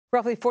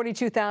Roughly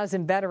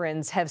 42,000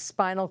 veterans have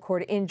spinal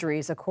cord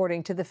injuries,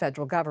 according to the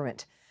federal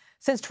government.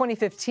 Since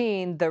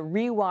 2015, the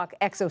ReWalk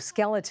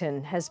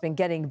exoskeleton has been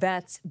getting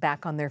vets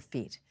back on their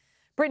feet.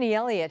 Brittany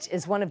Elliott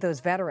is one of those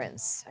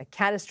veterans. A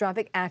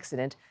catastrophic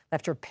accident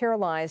left her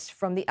paralyzed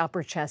from the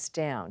upper chest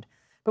down.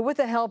 But with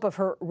the help of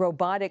her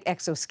robotic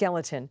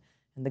exoskeleton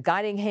and the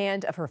guiding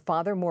hand of her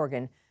father,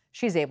 Morgan,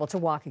 she's able to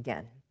walk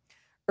again.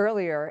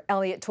 Earlier,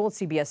 Elliott told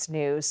CBS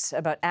News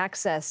about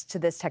access to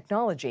this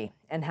technology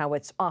and how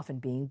it's often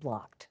being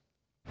blocked.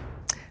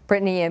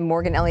 Brittany and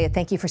Morgan Elliott,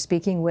 thank you for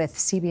speaking with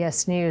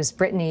CBS News.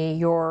 Brittany,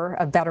 you're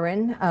a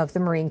veteran of the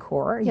Marine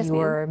Corps. Yes, you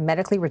were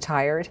medically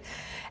retired.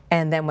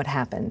 And then what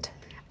happened?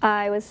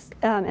 I was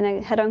in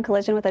a head-on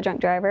collision with a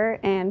drunk driver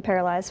and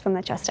paralyzed from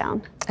the chest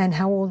down. And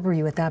how old were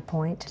you at that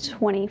point?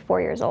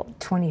 24 years old.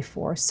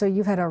 24. So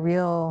you've had a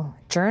real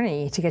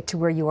journey to get to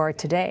where you are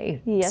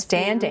today, yes,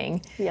 standing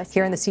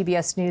here in the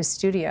CBS News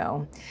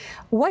studio.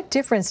 What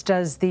difference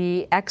does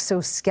the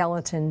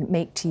exoskeleton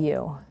make to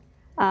you?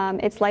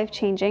 It's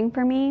life-changing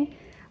for me.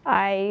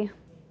 I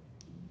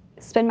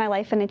spend my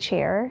life in a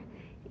chair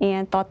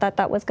and thought that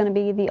that was going to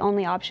be the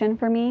only option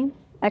for me.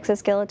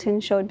 Exoskeleton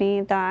showed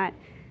me that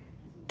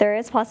there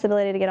is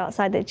possibility to get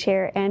outside the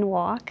chair and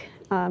walk.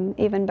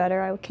 Even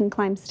better, I can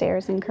climb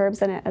stairs and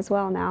curbs in it as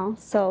well now.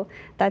 So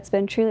that's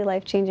been truly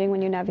life-changing when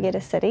you navigate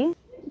a city.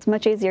 It's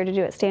much easier to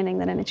do it standing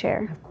than in a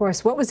chair. Of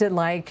course. What was it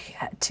like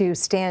to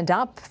stand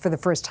up for the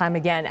first time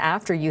again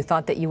after you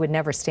thought that you would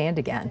never stand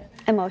again?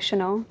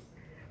 Emotional.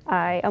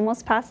 I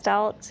almost passed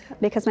out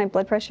because my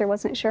blood pressure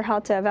wasn't sure how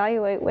to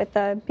evaluate with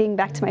being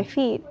back to my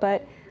feet,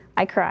 but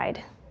I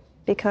cried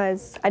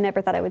because I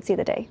never thought I would see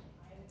the day.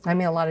 I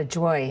mean, a lot of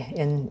joy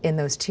in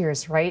those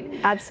tears, right?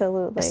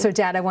 Absolutely. So,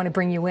 Dad, I want to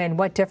bring you in.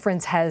 What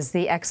difference has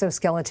the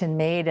exoskeleton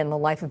made in the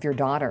life of your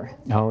daughter?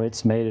 Oh,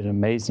 it's made an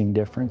amazing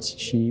difference.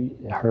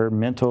 Her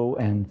mental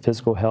and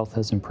physical health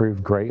has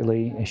improved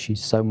greatly, and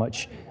she's so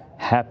much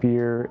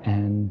happier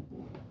and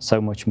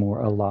so much more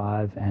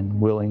alive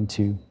and willing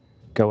to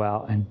go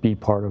out and be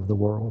part of the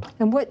world.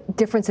 And what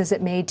difference has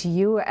it made to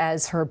you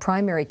as her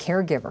primary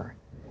caregiver?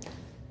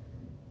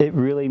 It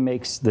really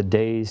makes the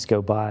days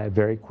go by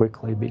very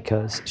quickly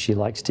because she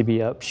likes to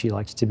be up, she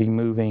likes to be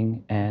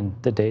moving, and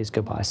the days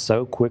go by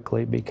so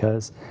quickly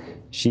because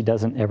she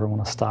doesn't ever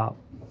want to stop.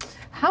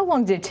 How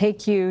long did it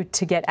take you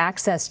to get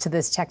access to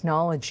this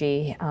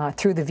technology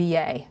through the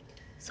VA?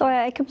 So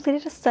I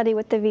completed a study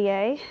with the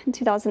VA in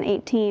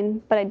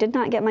 2018, but I did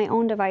not get my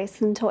own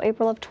device until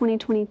April of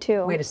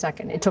 2022. Wait a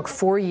second. It took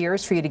 4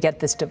 years for you to get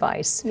this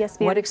device. Yes,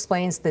 ma'am. What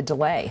explains the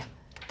delay?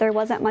 There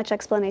wasn't much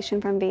explanation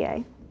from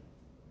VA.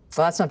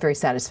 Well, that's not very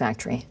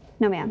satisfactory.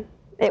 No, ma'am.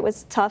 It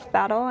was a tough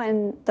battle,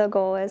 and the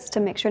goal is to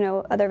make sure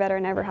no other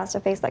veteran ever has to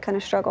face that kind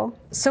of struggle.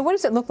 So what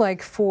does it look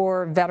like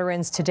for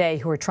veterans today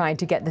who are trying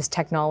to get this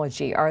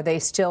technology? Are they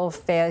still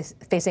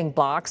facing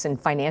blocks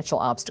and financial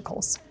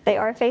obstacles? They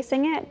are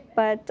facing it,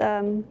 but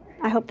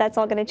I hope that's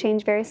all going to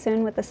change very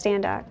soon with the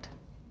STAND Act.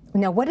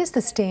 Now, what is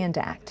the STAND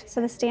Act?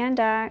 So the STAND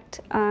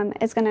Act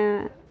is going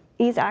to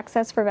ease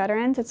access for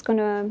veterans. It's going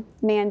to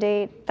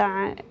mandate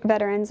that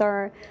veterans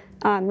are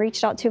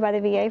reached out to by the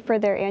VA for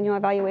their annual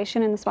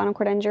evaluation in the spinal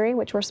cord injury,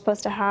 which we're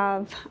supposed to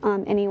have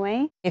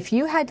anyway. If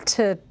you had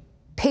to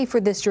pay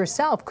for this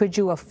yourself, could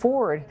you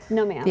afford?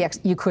 No, ma'am.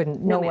 You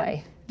couldn't, no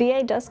way.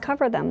 VA does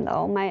cover them,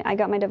 though. I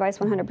got my device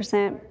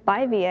 100%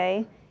 by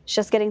VA. It's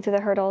just getting through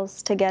the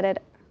hurdles to get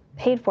it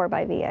paid for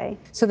by VA.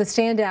 So the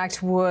STAND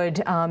Act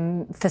would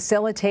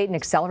facilitate and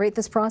accelerate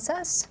this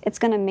process? It's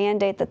going to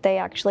mandate that they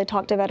actually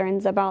talk to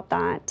veterans about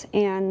that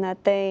and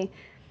that they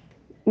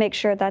make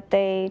sure that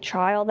they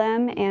trial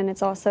them, and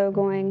it's also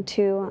going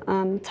to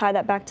tie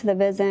that back to the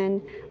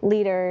VISN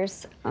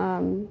leaders.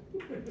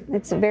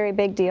 It's a very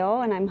big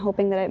deal, and I'm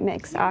hoping that it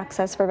makes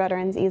access for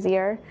veterans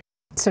easier.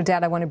 So,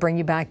 Dad, I want to bring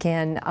you back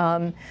in.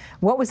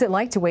 What was it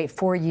like to wait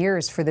 4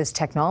 years for this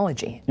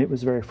technology? It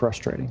was very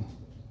frustrating,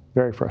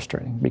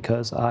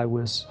 because I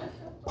was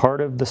part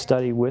of the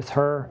study with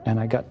her, and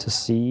I got to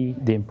see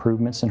the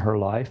improvements in her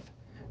life,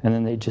 and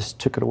then they just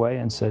took it away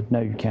and said, no,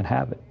 you can't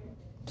have it.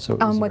 So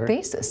on what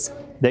basis?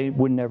 They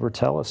would never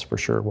tell us for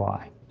sure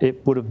why.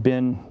 It would have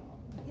been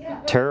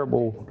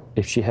terrible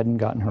if she hadn't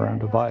gotten her own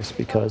device,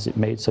 because it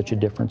made such a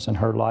difference in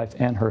her life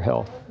and her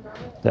health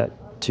that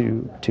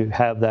to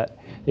have that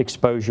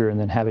exposure and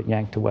then have it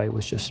yanked away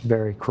was just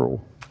very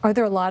cruel. Are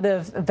there a lot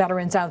of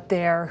veterans out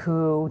there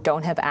who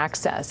don't have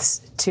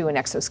access to an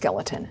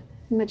exoskeleton?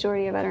 The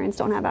majority of veterans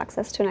don't have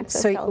access to an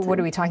exoskeleton. So what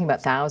are we talking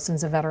about,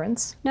 thousands of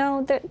veterans?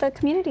 No, the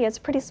community is a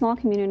pretty small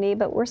community,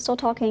 but we're still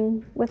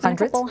talking with a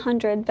couple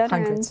hundred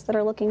veterans that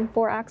are looking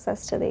for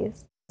access to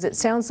these. It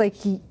sounds like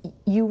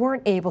you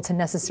weren't able to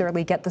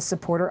necessarily get the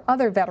support, or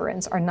other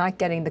veterans are not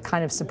getting the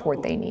kind of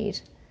support they need.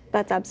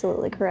 That's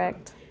absolutely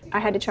correct. I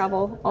had to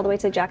travel all the way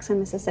to Jackson,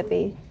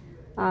 Mississippi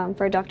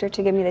for a doctor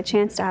to give me the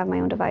chance to have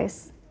my own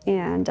device,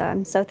 and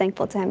I'm so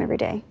thankful to him every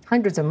day.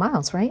 Hundreds of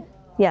miles, right?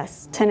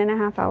 Yes,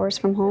 10.5 hours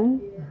from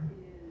home.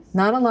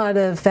 Not a lot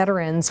of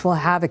veterans will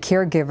have a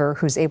caregiver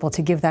who's able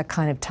to give that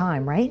kind of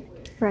time, right?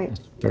 Right.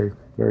 It's very,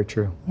 very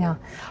true. Yeah.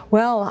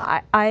 Well,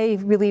 I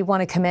really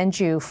want to commend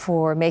you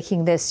for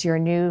making this your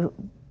new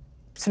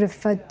sort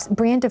of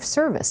brand of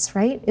service,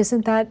 right?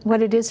 Isn't that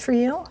what it is for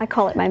you? I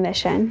call it my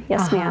mission.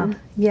 Yes, ma'am.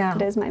 Yeah.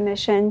 It is my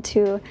mission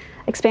to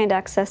expand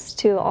access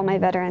to all my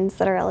veterans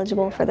that are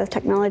eligible for this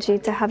technology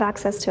to have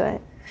access to it.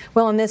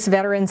 Well, on this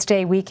Veterans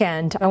Day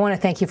weekend, I want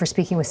to thank you for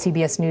speaking with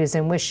CBS News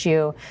and wish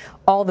you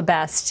all the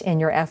best in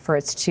your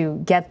efforts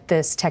to get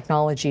this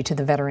technology to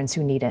the veterans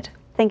who need it.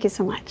 Thank you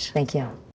so much. Thank you.